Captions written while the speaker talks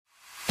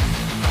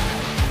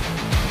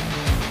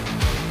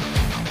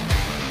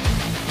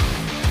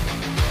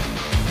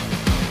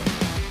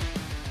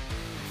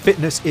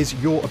Fitness is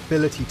your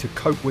ability to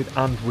cope with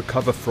and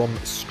recover from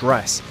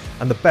stress.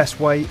 And the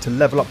best way to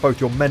level up both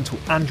your mental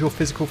and your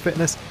physical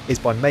fitness is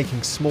by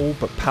making small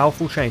but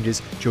powerful changes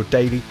to your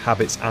daily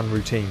habits and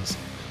routines.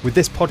 With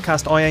this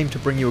podcast, I aim to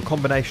bring you a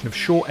combination of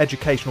short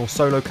educational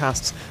solo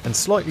casts and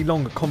slightly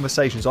longer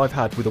conversations I've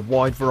had with a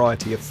wide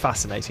variety of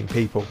fascinating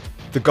people.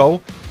 The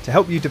goal? To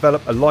help you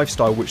develop a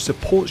lifestyle which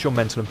supports your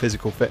mental and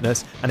physical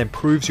fitness and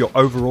improves your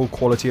overall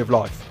quality of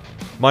life.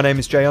 My name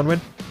is Jay Unwin.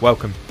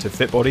 Welcome to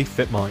Fit Body,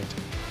 Fit Mind.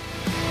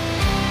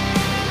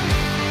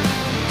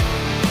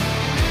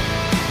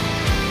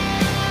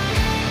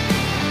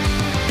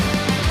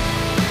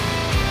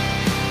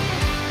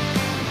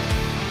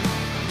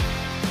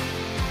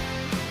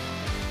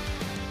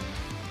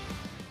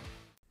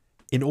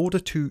 In order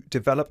to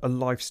develop a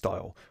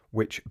lifestyle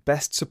which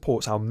best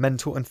supports our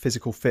mental and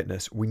physical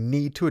fitness, we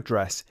need to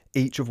address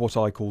each of what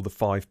I call the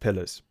 5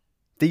 pillars.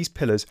 These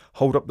pillars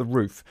hold up the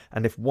roof,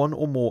 and if one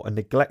or more are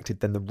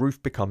neglected, then the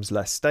roof becomes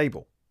less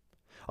stable.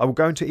 I will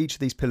go into each of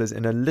these pillars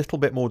in a little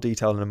bit more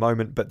detail in a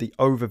moment, but the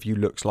overview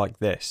looks like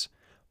this: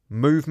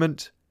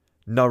 movement,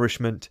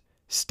 nourishment,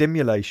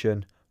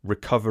 stimulation,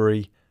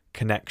 recovery,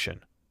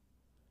 connection.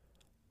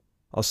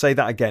 I'll say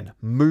that again: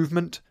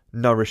 movement,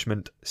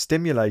 nourishment,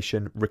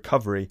 stimulation,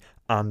 recovery,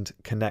 and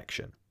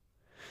connection.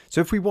 So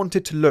if we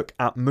wanted to look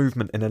at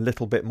movement in a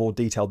little bit more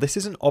detail, this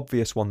is an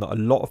obvious one that a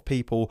lot of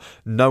people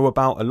know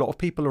about, a lot of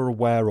people are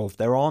aware of.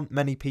 There aren't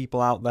many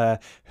people out there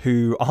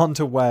who aren't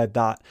aware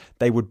that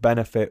they would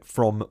benefit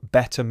from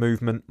better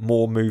movement,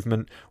 more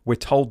movement. We're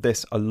told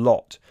this a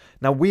lot.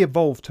 Now, we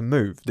evolved to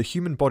move. The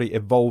human body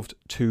evolved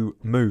to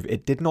move.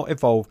 It did not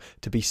evolve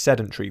to be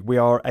sedentary. We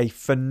are a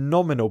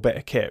phenomenal bit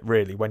of kit,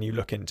 really, when you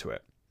look into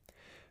it.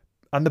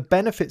 And the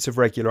benefits of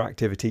regular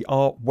activity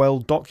are well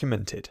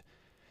documented.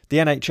 The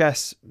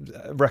NHS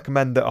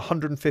recommend that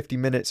 150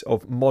 minutes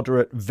of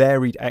moderate,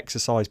 varied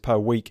exercise per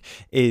week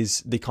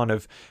is the kind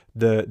of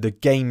the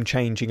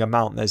game-changing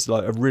amount. There's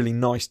like a really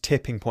nice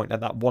tipping point at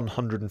that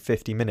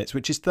 150 minutes,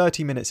 which is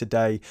 30 minutes a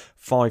day,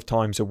 5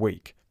 times a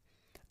week.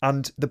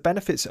 And the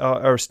benefits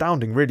are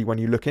astounding, really, when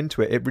you look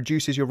into it. It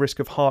reduces your risk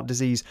of heart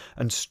disease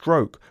and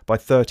stroke by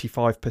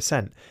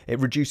 35%. It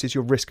reduces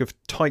your risk of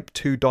type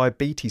 2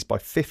 diabetes by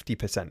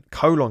 50%,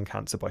 colon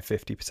cancer by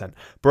 50%,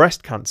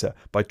 breast cancer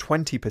by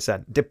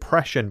 20%,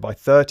 depression by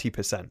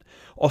 30%,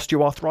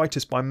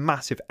 osteoarthritis by a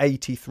massive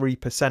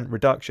 83%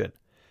 reduction.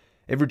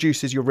 It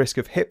reduces your risk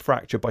of hip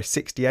fracture by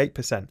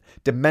 68%,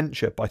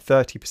 dementia by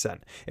 30%.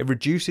 It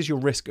reduces your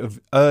risk of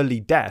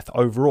early death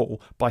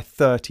overall by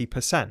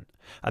 30%.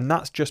 And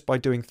that's just by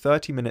doing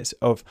 30 minutes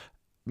of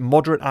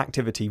moderate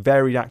activity,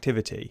 varied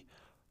activity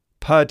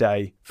per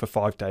day for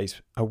 5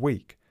 days a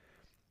week.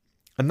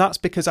 And that's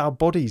because our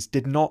bodies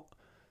did not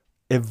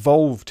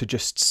evolve to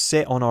just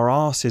sit on our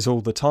asses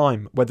all the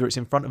time, whether it's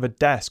in front of a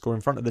desk or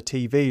in front of the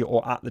TV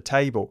or at the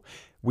table.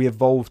 We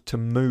evolved to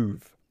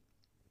move.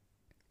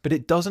 But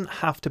it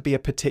doesn't have to be a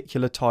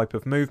particular type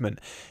of movement.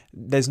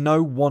 There's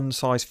no one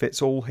size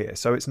fits all here.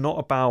 So it's not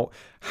about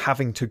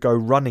having to go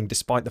running,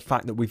 despite the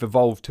fact that we've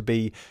evolved to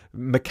be,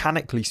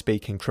 mechanically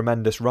speaking,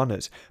 tremendous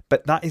runners.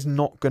 But that is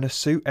not going to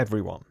suit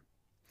everyone.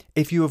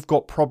 If you have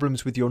got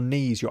problems with your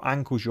knees, your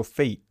ankles, your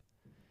feet,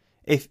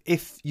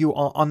 if you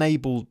are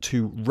unable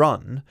to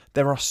run,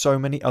 there are so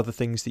many other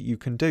things that you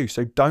can do.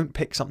 So don't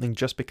pick something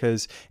just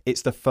because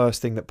it's the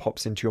first thing that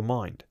pops into your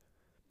mind.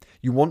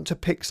 You want to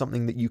pick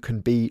something that you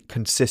can be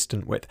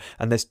consistent with.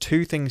 And there's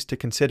 2 things to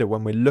consider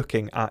when we're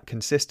looking at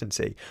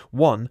consistency.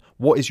 1,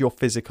 what is your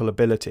physical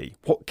ability?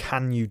 What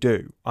can you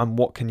do? And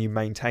what can you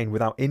maintain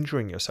without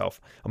injuring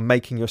yourself and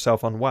making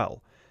yourself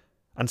unwell?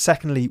 And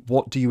secondly,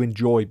 what do you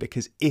enjoy?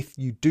 Because if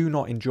you do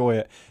not enjoy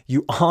it,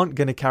 you aren't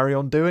going to carry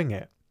on doing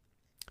it.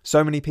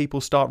 So many people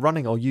start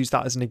running. I'll use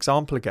that as an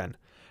example again.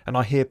 And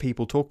I hear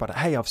people talk about it.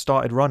 Hey, I've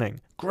started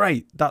running.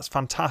 Great, that's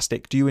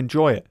fantastic. Do you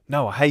enjoy it?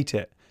 No, I hate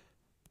it.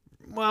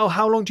 Well,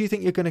 how long do you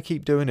think you're going to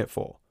keep doing it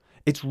for?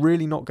 It's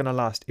really not going to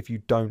last if you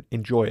don't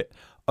enjoy it.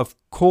 Of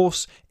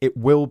course, it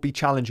will be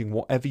challenging,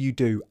 whatever you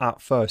do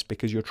at first,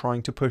 because you're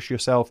trying to push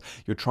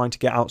yourself. You're trying to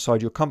get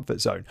outside your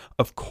comfort zone.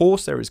 Of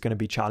course, there is going to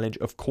be challenge.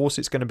 Of course,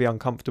 it's going to be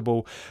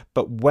uncomfortable.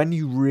 But when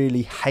you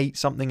really hate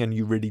something and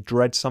you really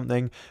dread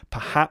something,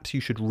 perhaps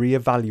you should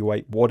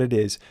reevaluate what it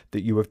is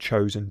that you have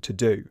chosen to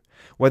do.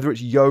 Whether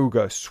it's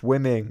yoga,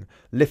 swimming,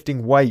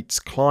 lifting weights,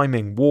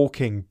 climbing,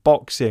 walking,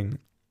 boxing,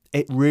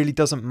 it really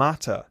doesn't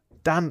matter.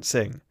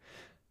 Dancing.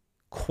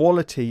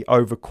 Quality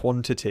over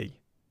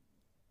quantity.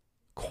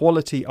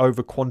 Quality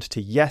over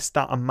quantity. Yes,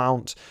 that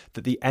amount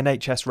that the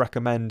NHS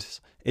recommends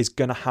is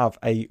going to have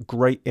a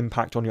great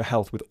impact on your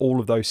health with all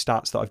of those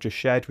stats that I've just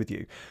shared with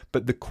you.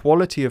 But the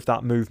quality of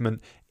that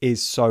movement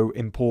is so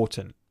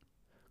important.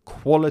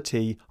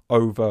 Quality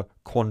over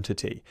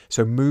quantity.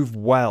 So move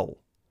well.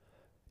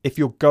 If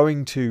you're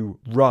going to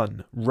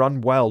run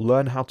well,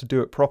 learn how to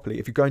do it properly.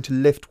 If you're going to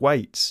lift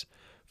weights,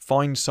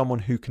 find someone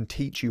who can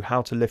teach you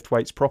how to lift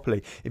weights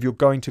properly. If you're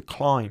going to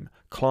climb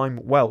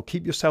well.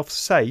 Keep yourself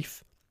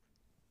safe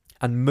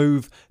and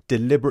move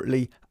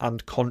deliberately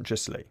and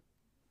consciously.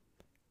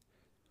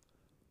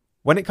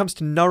 When it comes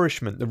to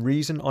nourishment, the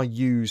reason I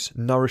use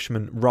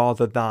nourishment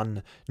rather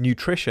than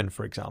nutrition,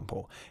 for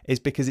example, is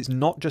because it's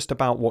not just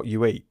about what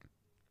you eat.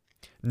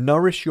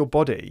 Nourish your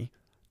body,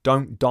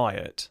 don't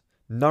diet.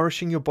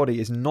 Nourishing your body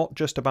is not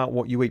just about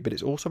what you eat, but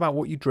it's also about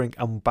what you drink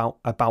and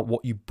about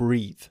what you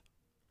breathe.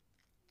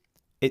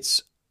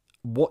 It's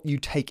what you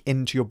take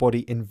into your body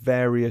in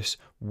various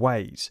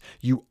ways.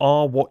 You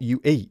are what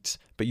you eat,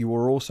 but you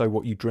are also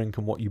what you drink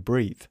and what you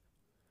breathe.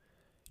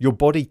 Your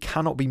body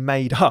cannot be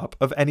made up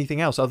of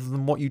anything else other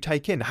than what you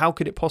take in. How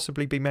could it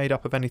possibly be made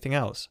up of anything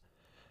else?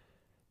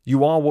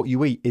 You are what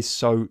you eat is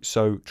so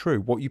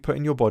true. What you put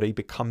in your body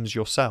becomes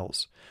your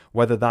cells,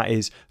 whether that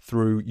is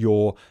through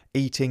your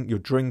eating, your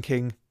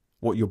drinking,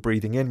 what you're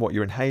breathing in, what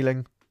you're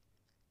inhaling.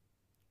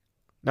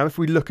 Now, if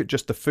we look at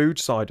just the food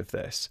side of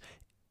this,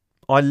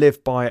 I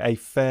live by a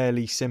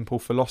fairly simple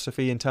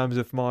philosophy in terms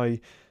of my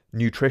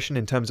nutrition,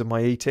 in terms of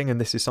my eating, and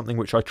this is something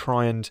which I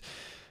try and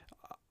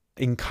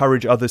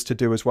encourage others to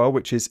do as well,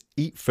 which is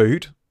eat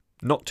food,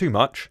 not too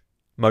much,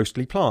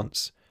 mostly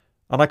plants.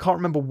 And I can't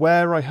remember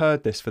where I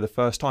heard this for the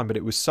first time, but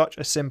it was such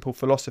a simple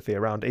philosophy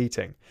around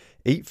eating.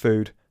 Eat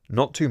food,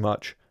 not too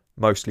much,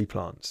 mostly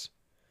plants.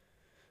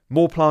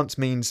 More plants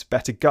means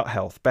better gut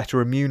health, better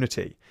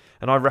immunity.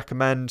 And I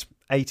recommend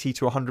 80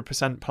 to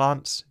 100%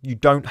 plants. You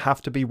don't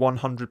have to be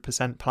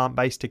 100%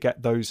 plant-based to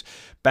get those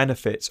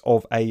benefits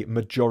of a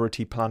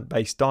majority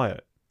plant-based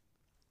diet.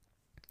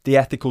 The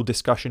ethical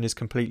discussion is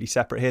completely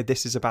separate here.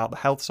 This is about the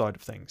health side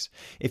of things.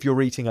 If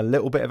you're eating a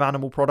little bit of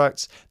animal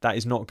products, that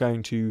is not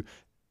going to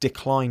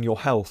decline your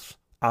health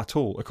at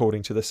all,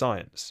 according to the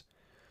science.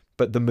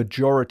 But the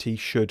majority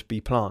should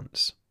be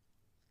plants.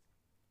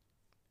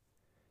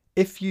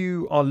 If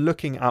you are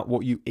looking at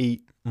what you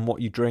eat and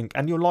what you drink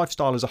and your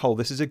lifestyle as a whole,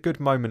 this is a good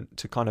moment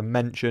to kind of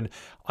mention,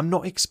 I'm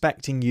not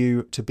expecting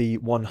you to be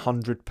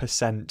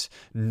 100%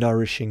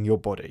 nourishing your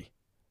body.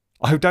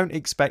 I don't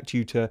expect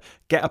you to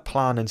get a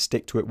plan and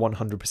stick to it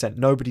 100%.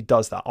 Nobody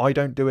does that. I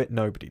don't do it.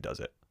 Nobody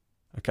does it.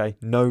 Okay?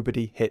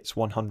 Nobody hits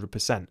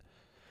 100%.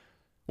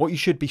 What you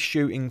should be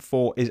shooting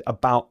for is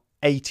about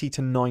 80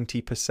 to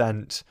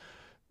 90%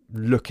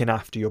 looking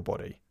after your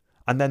body.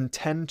 And then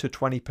 10 to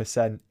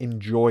 20%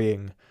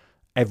 enjoying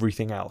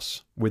everything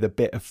else with a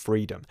bit of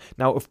freedom.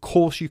 Now, of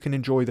course, you can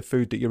enjoy the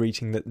food that you're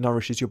eating that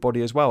nourishes your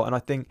body as well. And I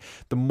think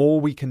the more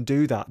we can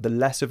do that, the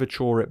less of a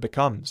chore it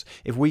becomes.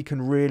 If we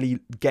can really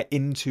get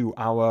into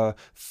our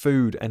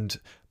food and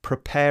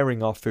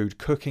preparing our food,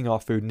 cooking our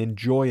food and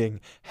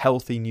enjoying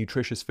healthy,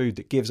 nutritious food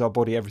that gives our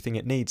body everything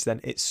it needs, then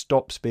it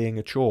stops being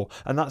a chore.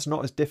 And that's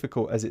not as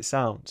difficult as it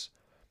sounds.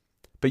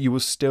 But you will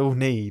still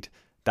need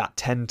that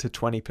 10 to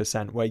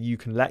 20% where you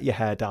can let your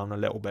hair down a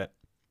little bit.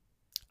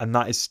 And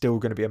that is still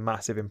going to be a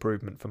massive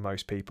improvement for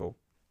most people.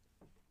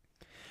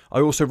 I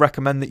also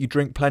recommend that you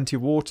drink plenty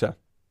of water.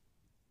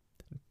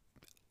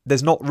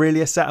 There's not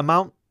really a set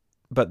amount,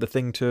 but the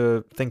thing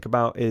to think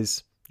about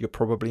is you're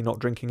probably not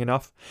drinking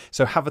enough.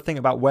 So have a think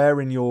about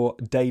where in your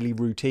daily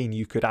routine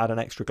you could add an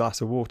extra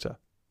glass of water.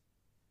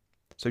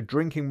 So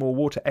drinking more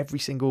water, every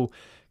single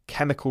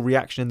chemical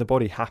reaction in the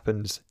body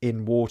happens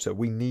in water.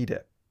 We need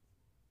it.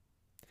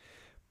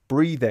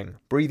 Breathing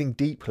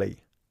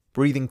deeply.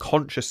 Breathing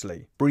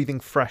consciously, breathing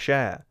fresh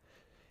air.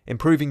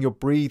 Improving your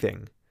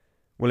breathing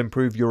will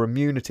improve your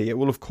immunity. It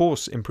will, of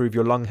course, improve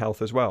your lung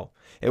health as well.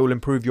 It will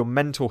improve your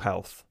mental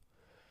health.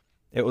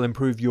 It will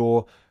improve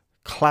your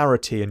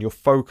clarity and your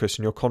focus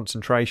and your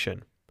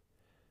concentration.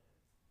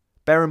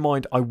 Bear in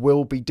mind, I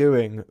will be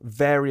doing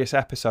various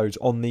episodes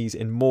on these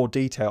in more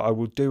detail. I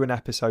will do an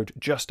episode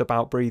just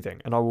about breathing,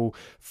 and I will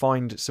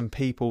find some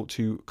people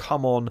to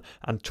come on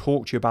and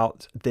talk to you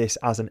about this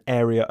as an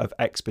area of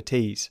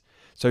expertise.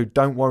 So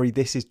don't worry,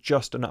 this is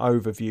just an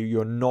overview.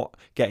 You're not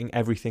getting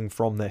everything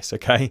from this,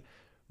 okay?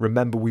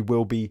 Remember, we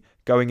will be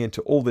going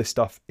into all this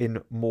stuff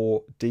in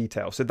more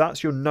detail. So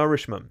that's your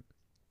nourishment.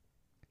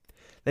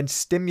 Then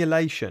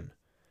stimulation.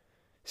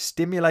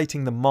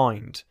 Stimulating the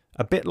mind.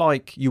 A bit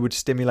like you would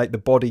stimulate the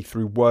body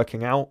through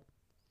working out,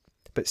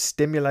 but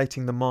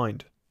stimulating the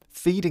mind.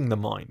 Feeding the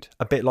mind.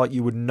 A bit like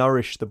you would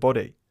nourish the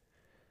body.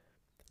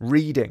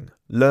 Reading,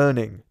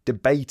 learning,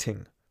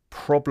 debating,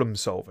 problem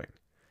solving.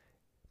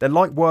 They're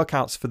like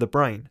workouts for the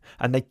brain,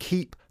 and they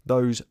keep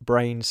those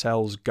brain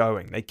cells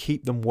going. They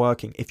keep them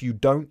working. If you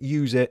don't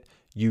use it,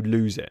 you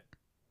lose it.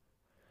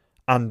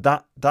 And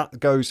that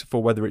goes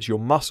for whether it's your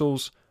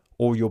muscles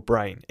or your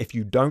brain. If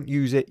you don't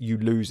use it, you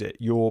lose it.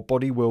 Your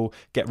body will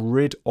get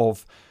rid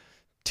of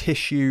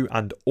tissue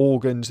and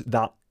organs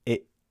that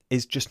it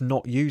is just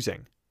not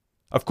using.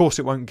 Of course,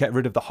 it won't get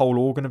rid of the whole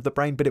organ of the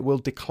brain, but it will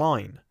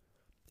decline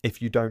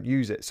if you don't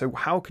use it. So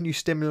how can you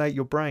stimulate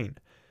your brain?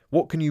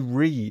 What can you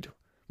read?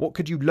 What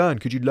could you learn?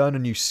 Could you learn a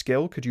new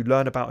skill? Could you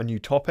learn about a new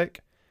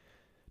topic?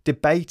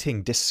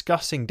 Debating,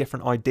 discussing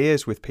different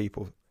ideas with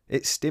people.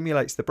 It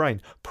stimulates the brain.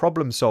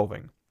 Problem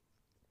solving.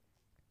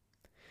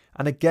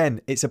 And again,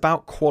 it's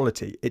about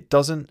quality. It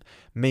doesn't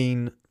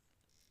mean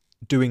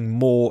doing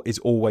more is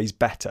always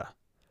better.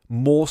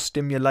 More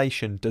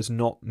stimulation does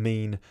not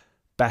mean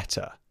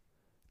better.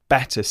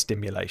 Better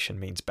stimulation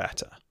means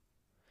better.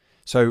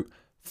 So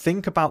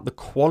Think about the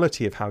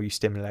quality of how you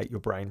stimulate your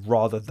brain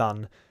rather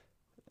than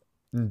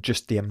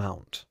just the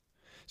amount.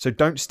 So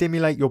don't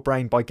stimulate your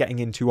brain by getting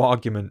into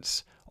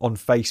arguments on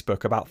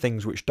Facebook about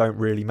things which don't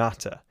really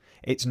matter.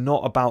 It's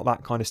not about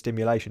that kind of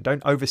stimulation.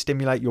 Don't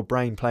overstimulate your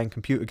brain playing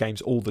computer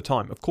games all the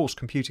time. Of course,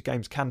 computer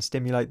games can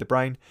stimulate the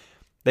brain.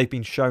 They've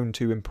been shown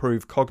to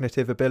improve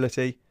cognitive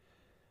ability,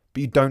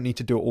 but you don't need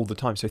to do it all the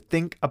time. So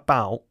think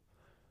about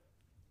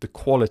the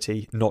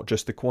quality, not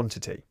just the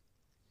quantity.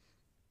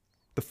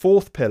 The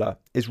fourth pillar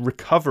is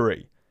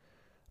recovery.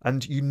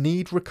 And you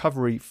need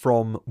recovery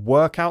from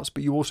workouts,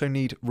 but you also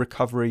need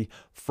recovery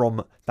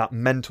from that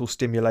mental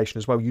stimulation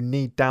as well. You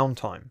need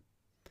downtime.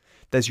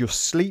 There's your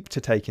sleep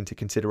to take into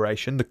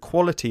consideration, the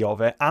quality of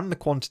it and the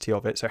quantity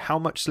of it. So how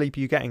much sleep are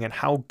you getting and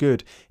how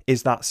good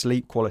is that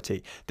sleep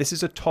quality? This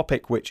is a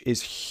topic which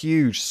is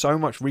huge. So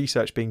much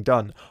research being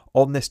done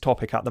on this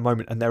topic at the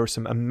moment. And there are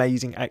some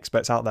amazing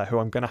experts out there who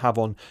I'm going to have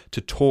on to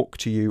talk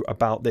to you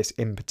about this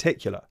in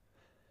particular.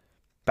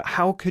 But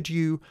how could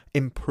you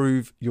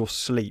improve your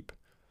sleep?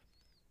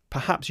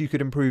 Perhaps you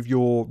could improve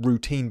your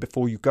routine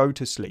before you go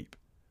to sleep.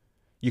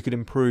 You could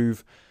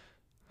improve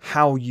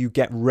how you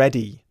get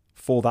ready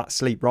for that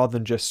sleep rather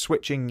than just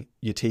switching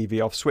your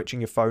TV off, switching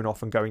your phone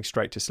off and going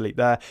straight to sleep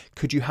there.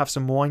 Could you have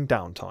some wind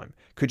down time?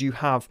 Could you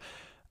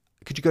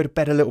go to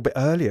bed a little bit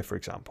earlier, for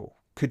example?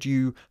 Could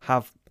you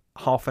have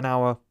half an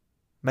hour,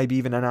 maybe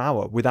even an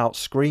hour without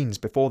screens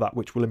before that,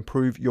 which will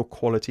improve your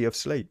quality of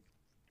sleep?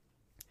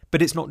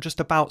 But it's not just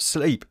about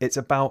sleep, it's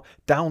about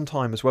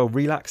downtime as well,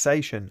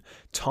 relaxation,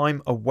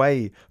 time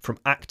away from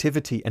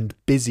activity and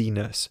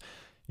busyness,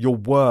 your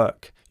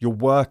work, your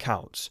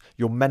workouts,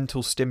 your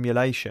mental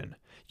stimulation.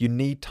 You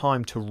need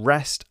time to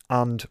rest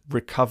and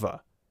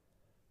recover.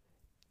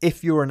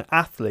 If you're an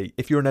athlete,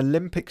 if you're an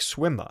Olympic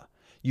swimmer,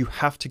 you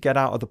have to get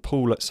out of the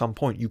pool at some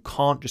point. You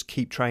can't just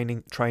keep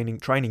training.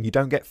 You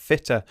don't get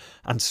fitter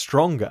and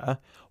stronger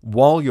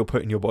while you're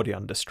putting your body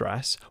under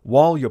stress,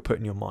 while you're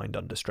putting your mind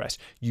under stress.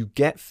 You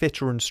get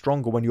fitter and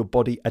stronger when your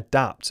body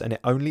adapts, and it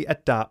only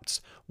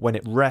adapts when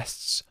it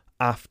rests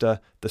after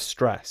the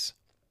stress.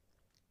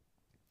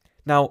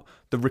 Now,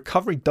 the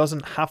recovery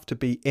doesn't have to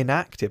be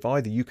inactive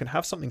either. You can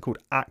have something called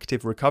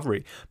active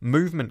recovery.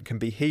 Movement can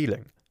be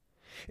healing,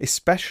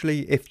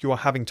 especially if you are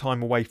having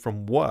time away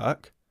from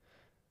work.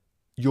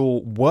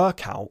 Your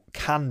workout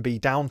can be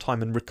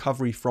downtime and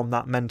recovery from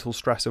that mental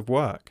stress of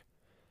work.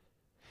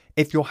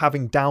 If you're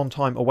having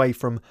downtime away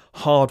from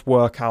hard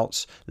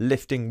workouts,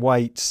 lifting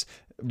weights,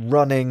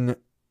 running,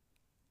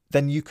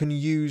 then you can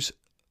use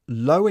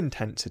low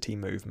intensity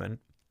movement,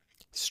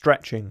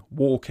 stretching,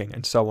 walking,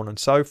 and so on and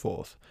so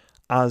forth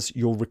as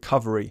your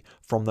recovery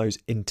from those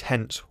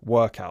intense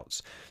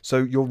workouts. So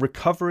your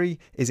recovery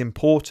is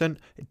important.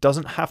 It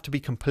doesn't have to be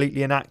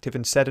completely inactive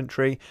and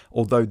sedentary,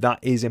 although that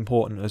is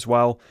important as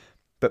well.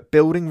 But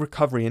building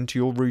recovery into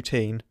your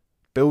routine,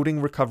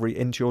 building recovery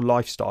into your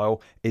lifestyle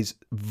is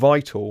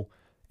vital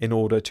in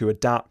order to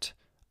adapt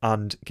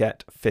and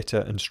get fitter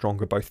and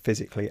stronger, both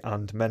physically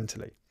and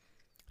mentally.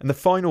 And the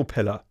final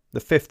pillar, the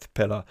fifth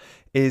pillar,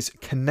 is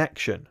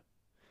connection.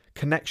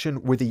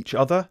 Connection with each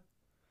other,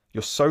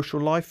 your social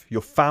life,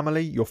 your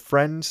family, your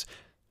friends.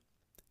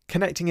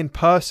 Connecting in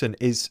person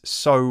is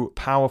so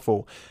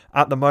powerful.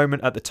 At the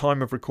moment, at the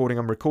time of recording,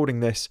 I'm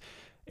recording this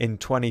in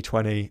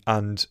 2020,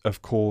 and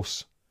of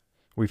course,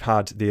 we've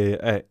had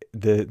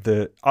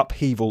the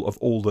upheaval of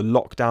all the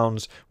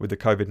lockdowns with the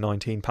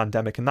COVID-19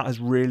 pandemic, and that has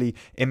really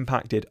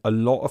impacted a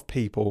lot of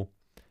people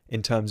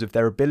in terms of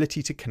their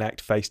ability to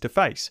connect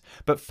face-to-face.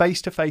 But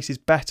face-to-face is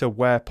better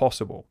where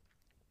possible.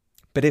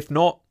 But if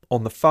not,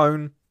 on the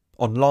phone,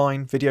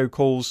 online, video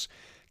calls,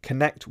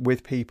 connect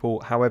with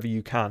people however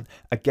you can.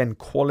 Again,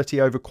 quality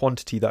over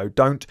quantity though.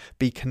 Don't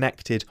be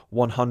connected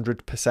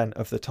 100%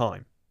 of the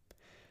time.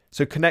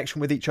 So connection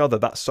with each other,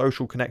 that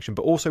social connection,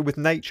 but also with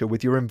nature,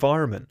 with your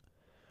environment.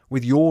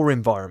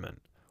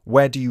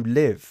 Where do you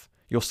live?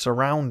 Your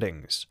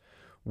surroundings.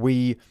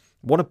 We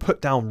want to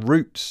put down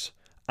roots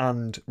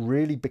and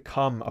really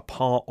become a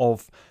part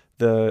of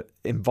the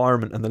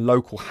environment and the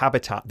local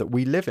habitat that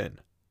we live in.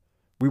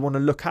 We want to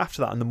look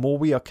after that. And the more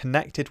we are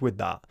connected with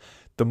that,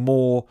 the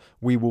more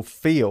we will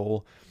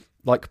feel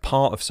like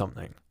part of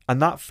something.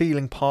 And that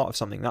feeling part of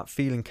something, that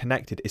feeling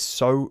connected is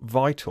so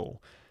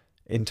vital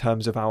in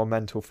terms of our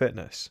mental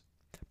fitness.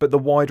 But the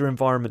wider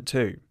environment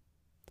too,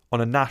 on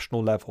a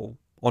national level,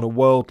 on a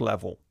world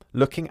level,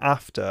 looking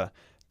after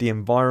the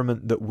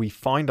environment that we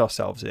find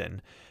ourselves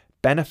in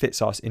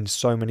benefits us in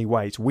so many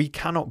ways. We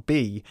cannot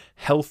be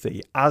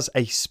healthy as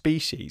a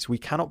species, we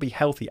cannot be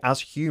healthy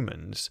as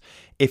humans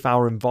if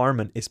our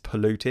environment is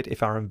polluted,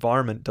 if our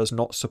environment does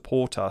not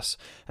support us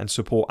and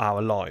support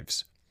our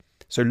lives.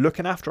 So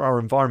looking after our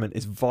environment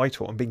is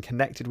vital, and being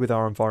connected with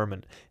our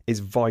environment is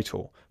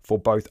vital for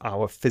both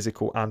our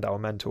physical and our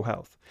mental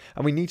health.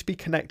 And we need to be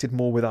connected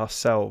more with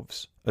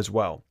ourselves as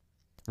well.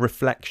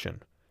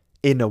 Reflection,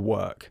 inner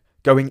work,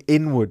 going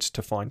inwards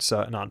to find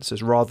certain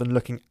answers rather than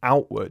looking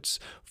outwards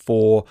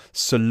for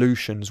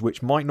solutions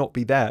which might not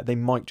be there. They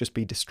might just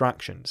be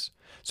distractions.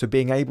 So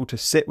being able to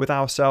sit with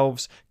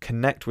ourselves,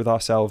 connect with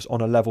ourselves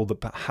on a level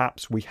that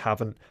perhaps we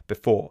haven't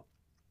before.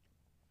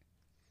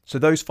 So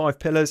those 5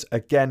 pillars,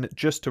 again,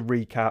 just to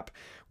recap,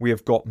 we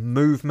have got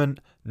movement,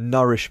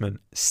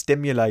 nourishment,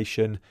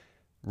 stimulation,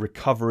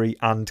 recovery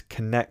and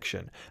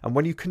connection. And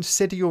when you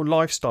consider your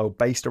lifestyle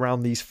based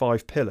around these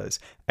 5 pillars,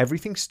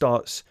 everything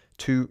starts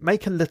to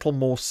make a little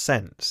more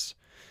sense.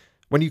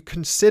 When you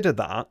consider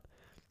that,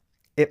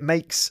 it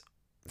breaks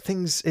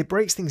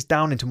things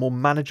down into more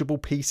manageable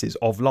pieces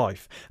of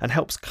life and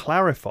helps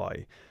clarify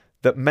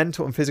that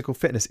mental and physical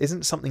fitness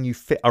isn't something you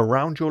fit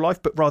around your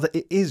life, but rather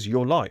it is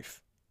your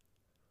life.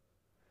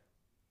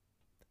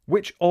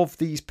 Which of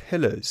these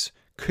pillars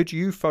could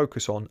you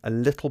focus on a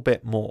little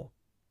bit more?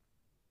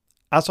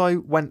 As I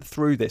went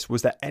through this,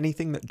 was there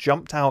anything that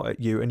jumped out at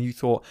you and you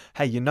thought,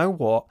 hey, you know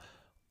what?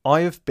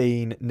 I have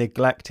been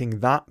neglecting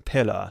that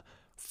pillar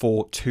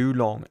for too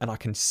long and I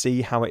can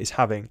see how it is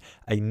having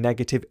a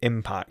negative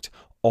impact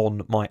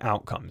on my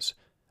outcomes,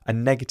 a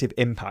negative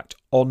impact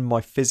on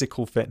my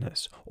physical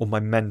fitness or my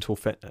mental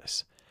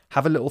fitness.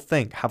 Have a little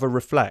think, have a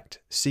reflect,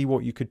 see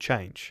what you could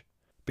change.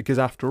 Because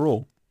after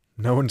all,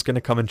 no one's going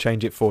to come and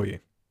change it for you.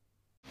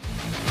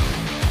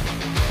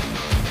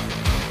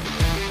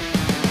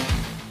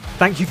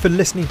 Thank you for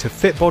listening to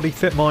Fit Body,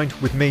 Fit Mind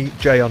with me,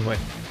 Jay Unwin.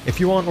 If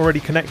you aren't already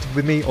connected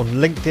with me on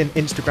LinkedIn,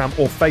 Instagram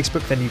or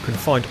Facebook, then you can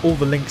find all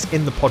the links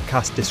in the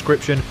podcast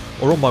description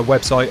or on my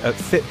website at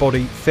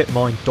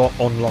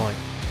fitbodyfitmind.online.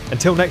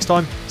 Until next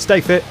time,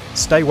 stay fit,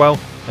 stay well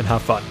and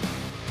have fun.